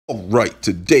All right,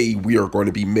 today we are going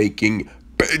to be making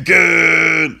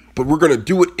bacon, but we're going to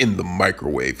do it in the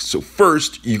microwave. So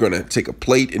first, you're going to take a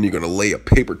plate and you're going to lay a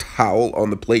paper towel on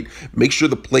the plate. Make sure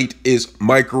the plate is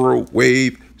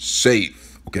microwave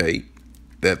safe, okay?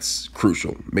 That's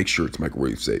crucial. Make sure it's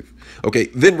microwave safe. Okay,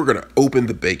 then we're going to open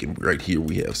the bacon. Right here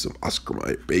we have some Oscar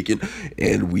Mayer bacon,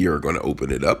 and we are going to open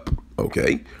it up,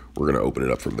 okay? We're going to open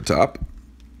it up from the top.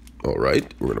 All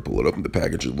right, we're going to pull it open. The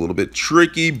package is a little bit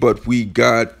tricky, but we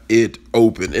got it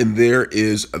open. And there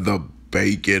is the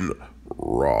bacon,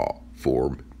 raw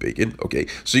form bacon. Okay,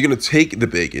 so you're going to take the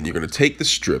bacon, you're going to take the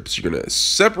strips, you're going to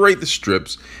separate the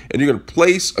strips, and you're going to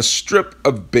place a strip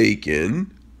of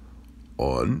bacon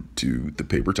onto the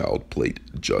paper towel plate,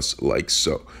 just like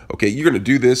so. Okay, you're going to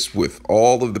do this with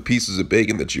all of the pieces of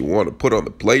bacon that you want to put on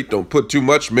the plate. Don't put too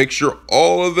much. Make sure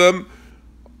all of them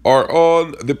are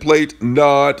on the plate,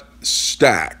 not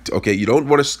stacked. Okay, you don't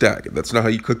want to stack it. That's not how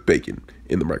you cook bacon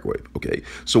in the microwave. Okay,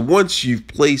 so once you've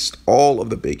placed all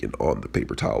of the bacon on the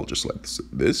paper towel, just like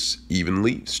this,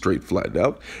 evenly, straight, flattened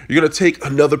out, you're going to take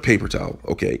another paper towel,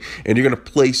 okay, and you're going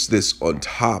to place this on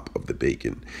top of the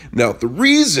bacon. Now, the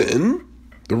reason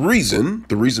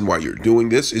why you're doing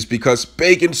this is because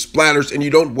bacon splatters and you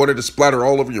don't want it to splatter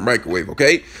all over your microwave,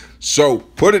 okay? So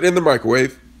put it in the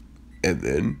microwave, and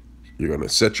then you're going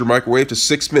to set your microwave to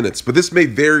 6 minutes, but this may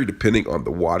vary depending on the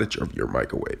wattage of your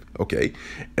microwave, okay?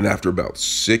 And after about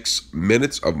 6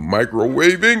 minutes of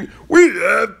microwaving, we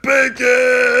have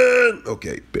bacon!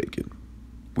 Okay, bacon.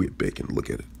 We have bacon. Look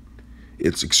at it.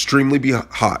 It's extremely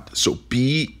hot, so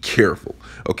be careful,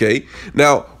 okay?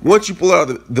 Now, once you pull out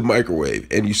of the microwave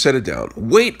and you set it down,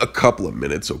 wait a couple of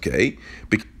minutes, okay?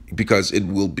 Because it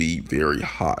will be very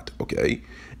hot, okay?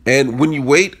 And when you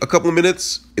wait a couple of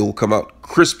minutes, it will come out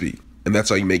crispy. And that's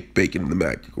how you make bacon in the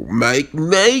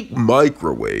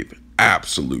microwave.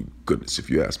 Absolute goodness, if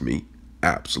you ask me.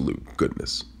 Absolute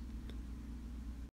goodness.